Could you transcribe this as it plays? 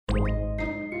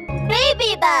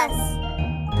Baby Bus!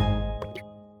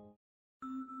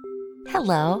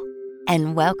 Hello,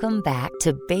 and welcome back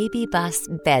to Baby Bus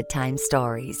Bedtime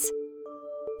Stories.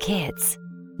 Kids,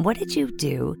 what did you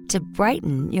do to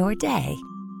brighten your day?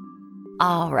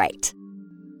 All right,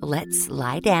 let's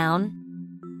lie down,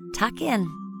 tuck in,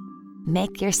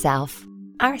 make ourselves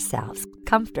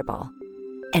comfortable,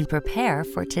 and prepare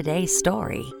for today's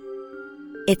story.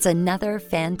 It's another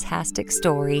fantastic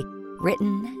story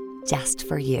written just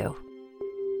for you.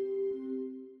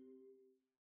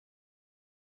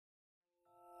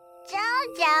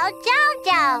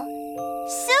 Jojo!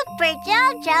 Super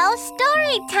Jojo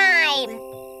story time!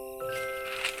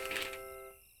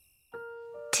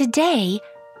 Today,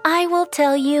 I will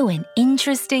tell you an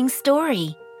interesting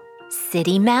story.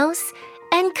 City Mouse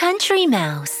and Country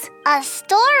Mouse. A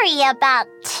story about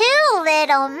two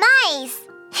little mice.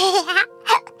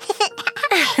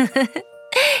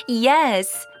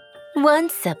 Yes.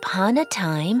 Once upon a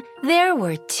time, there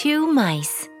were two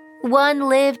mice. One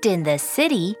lived in the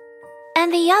city,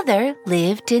 and the other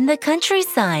lived in the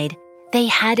countryside. They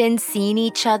hadn't seen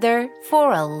each other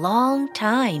for a long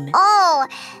time. Oh,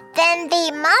 then they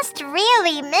must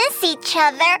really miss each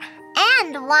other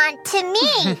and want to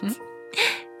meet.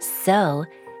 So,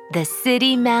 the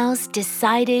City Mouse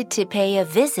decided to pay a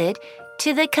visit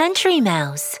to the Country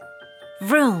Mouse.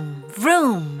 Vroom,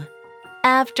 vroom.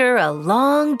 After a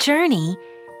long journey,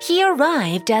 he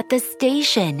arrived at the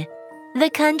station. The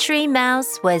Country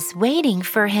Mouse was waiting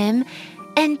for him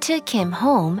and took him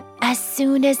home as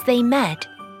soon as they met.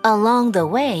 Along the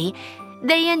way,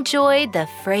 they enjoyed the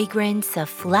fragrance of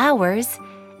flowers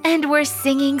and were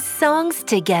singing songs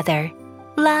together.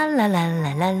 La la la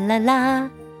la la la la.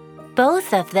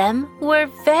 Both of them were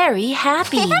very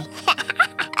happy.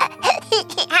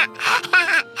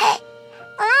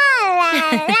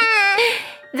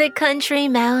 The Country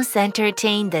Mouse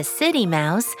entertained the City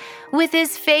Mouse with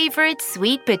his favorite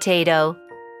sweet potato.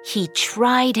 He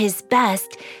tried his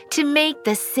best to make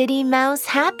the City Mouse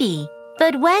happy.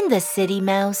 But when the City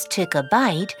Mouse took a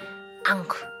bite,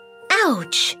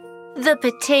 ouch! The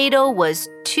potato was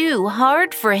too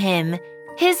hard for him.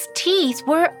 His teeth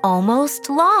were almost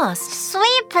lost.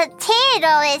 Sweet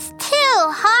potato is too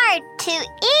hard to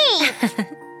eat.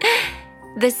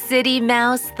 The City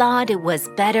Mouse thought it was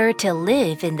better to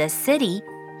live in the city,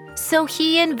 so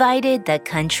he invited the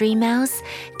Country Mouse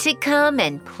to come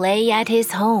and play at his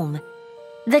home.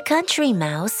 The Country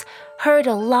Mouse heard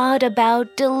a lot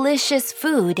about delicious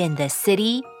food in the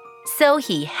city, so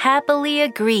he happily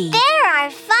agreed. There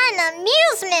are fun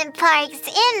amusement parks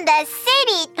in the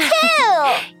city,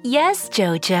 too! Yes,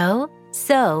 Jojo.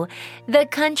 So, the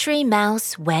Country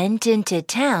Mouse went into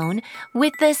town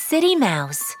with the City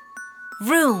Mouse.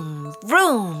 Vroom,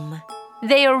 vroom.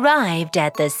 They arrived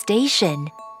at the station.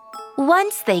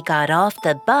 Once they got off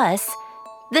the bus,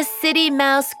 the City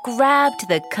Mouse grabbed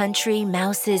the Country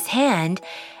Mouse's hand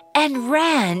and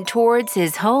ran towards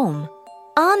his home.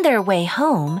 On their way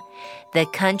home, the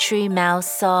Country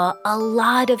Mouse saw a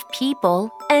lot of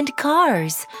people and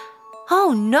cars.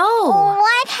 Oh no!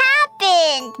 What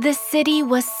happened? The city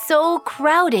was so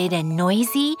crowded and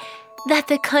noisy that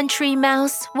the Country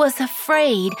Mouse was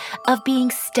afraid of being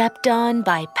stepped on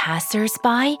by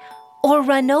passers-by or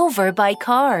run over by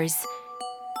cars.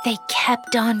 They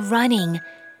kept on running.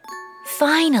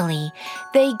 Finally,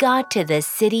 they got to the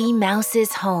City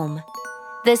Mouse's home.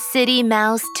 The City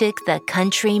Mouse took the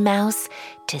Country Mouse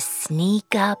to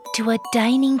sneak up to a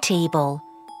dining table.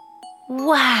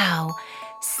 Wow,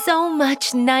 so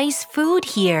much nice food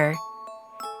here.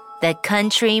 The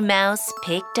Country Mouse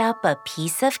picked up a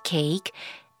piece of cake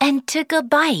and took a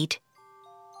bite.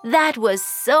 That was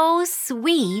so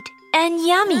sweet and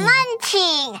yummy.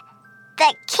 Munching!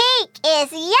 The cake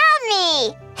is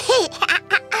yummy!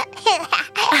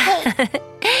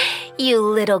 You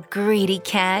little greedy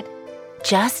cat.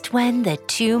 Just when the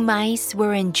two mice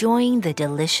were enjoying the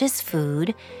delicious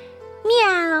food,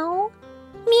 meow,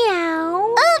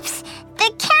 meow. Oops!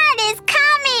 The cat is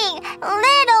coming!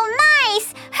 Little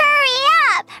mice, hurry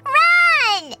up!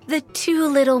 Run! The two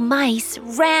little mice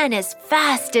ran as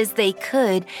fast as they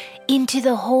could into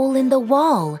the hole in the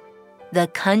wall. The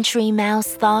Country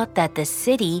Mouse thought that the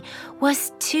city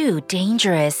was too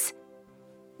dangerous.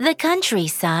 The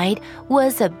countryside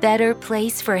was a better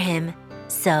place for him,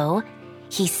 so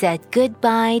he said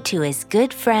goodbye to his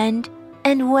good friend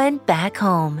and went back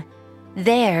home.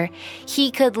 There,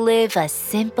 he could live a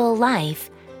simple life,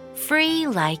 free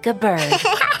like a bird.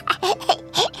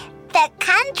 The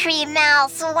Country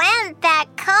Mouse went back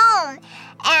home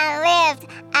and lived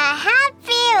a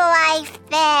happy life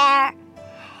there.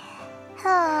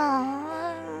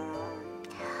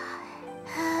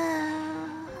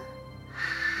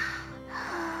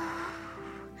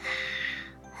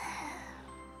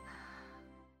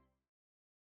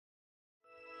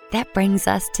 that brings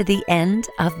us to the end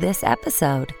of this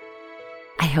episode.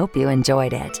 I hope you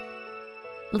enjoyed it.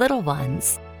 Little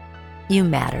ones, you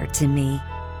matter to me.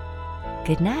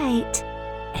 Good night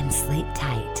and sleep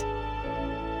tight.